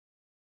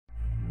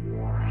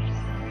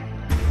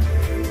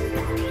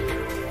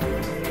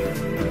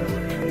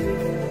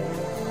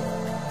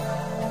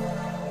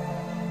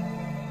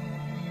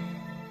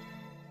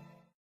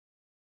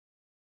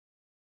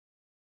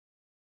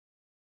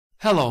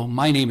Hello,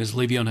 my name is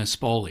Livio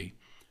Nespoli.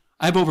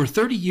 I have over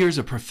 30 years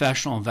of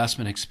professional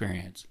investment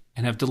experience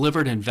and have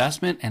delivered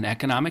investment and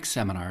economic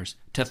seminars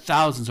to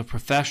thousands of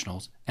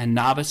professionals and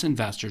novice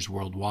investors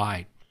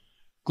worldwide.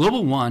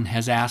 GlobalOne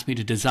has asked me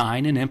to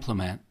design and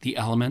implement the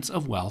Elements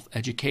of Wealth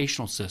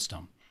educational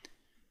system.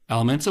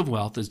 Elements of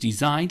Wealth is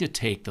designed to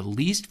take the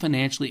least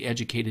financially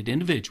educated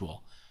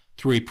individual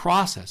through a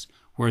process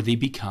where they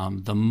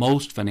become the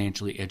most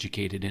financially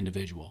educated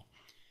individual.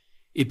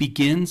 It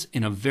begins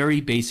in a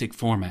very basic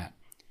format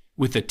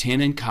with the tin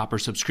and copper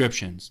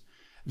subscriptions,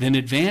 then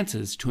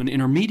advances to an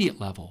intermediate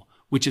level,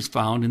 which is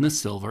found in the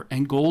silver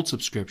and gold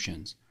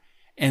subscriptions,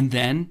 and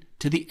then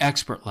to the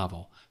expert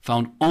level,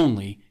 found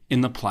only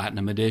in the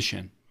platinum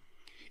edition.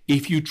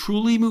 If you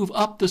truly move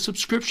up the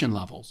subscription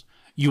levels,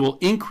 you will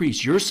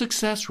increase your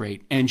success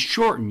rate and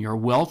shorten your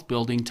wealth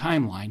building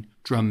timeline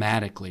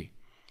dramatically.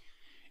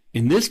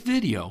 In this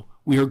video,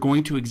 we are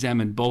going to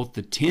examine both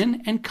the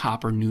tin and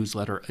copper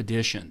newsletter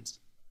editions.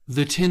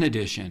 The tin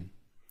edition.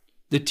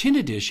 The tin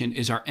edition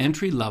is our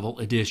entry-level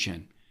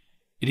edition.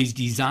 It is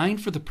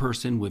designed for the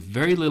person with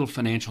very little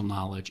financial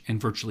knowledge and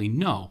virtually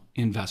no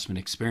investment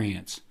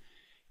experience.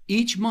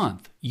 Each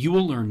month, you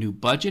will learn new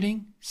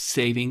budgeting,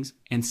 savings,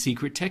 and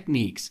secret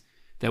techniques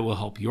that will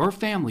help your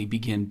family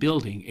begin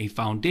building a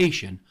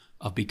foundation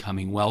of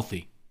becoming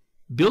wealthy.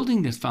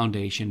 Building this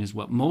foundation is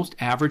what most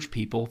average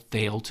people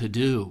fail to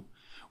do.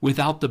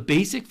 Without the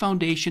basic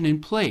foundation in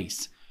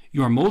place,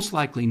 you are most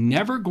likely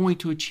never going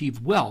to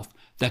achieve wealth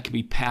that can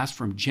be passed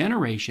from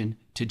generation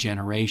to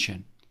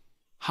generation.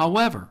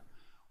 However,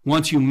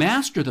 once you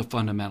master the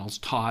fundamentals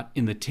taught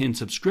in the tin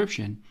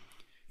subscription,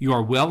 you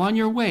are well on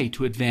your way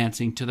to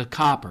advancing to the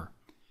copper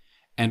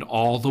and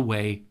all the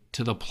way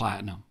to the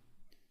platinum.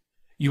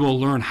 You will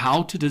learn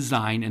how to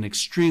design an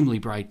extremely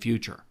bright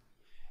future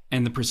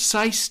and the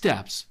precise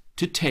steps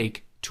to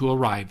take to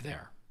arrive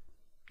there.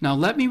 Now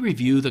let me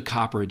review the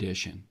copper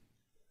edition.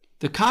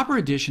 The copper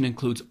edition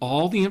includes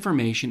all the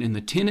information in the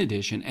tin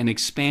edition and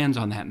expands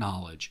on that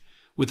knowledge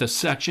with a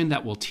section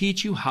that will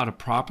teach you how to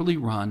properly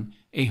run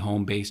a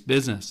home-based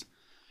business.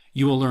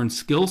 You will learn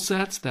skill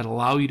sets that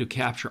allow you to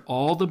capture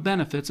all the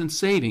benefits and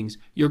savings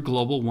your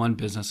GlobalOne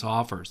business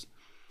offers.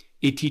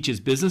 It teaches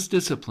business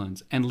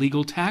disciplines and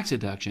legal tax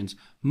deductions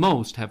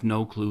most have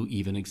no clue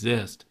even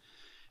exist.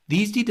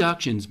 These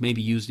deductions may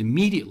be used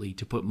immediately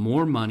to put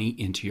more money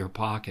into your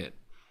pocket.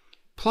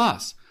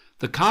 Plus,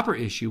 the copper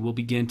issue will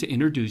begin to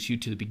introduce you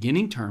to the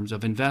beginning terms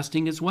of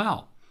investing as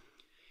well.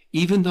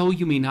 Even though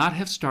you may not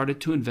have started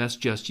to invest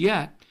just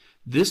yet,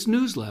 this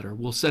newsletter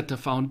will set the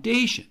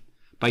foundation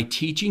by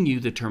teaching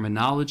you the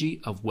terminology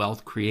of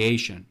wealth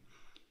creation.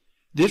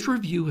 This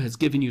review has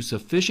given you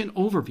sufficient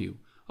overview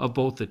of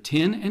both the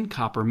tin and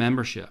copper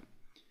membership.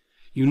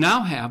 You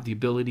now have the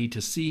ability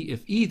to see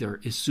if either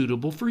is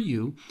suitable for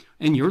you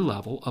and your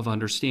level of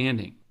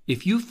understanding.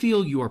 If you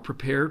feel you are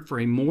prepared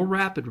for a more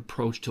rapid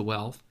approach to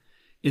wealth,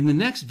 in the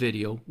next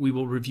video we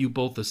will review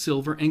both the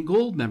silver and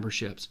gold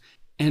memberships,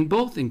 and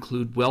both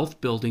include wealth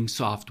building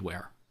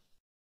software.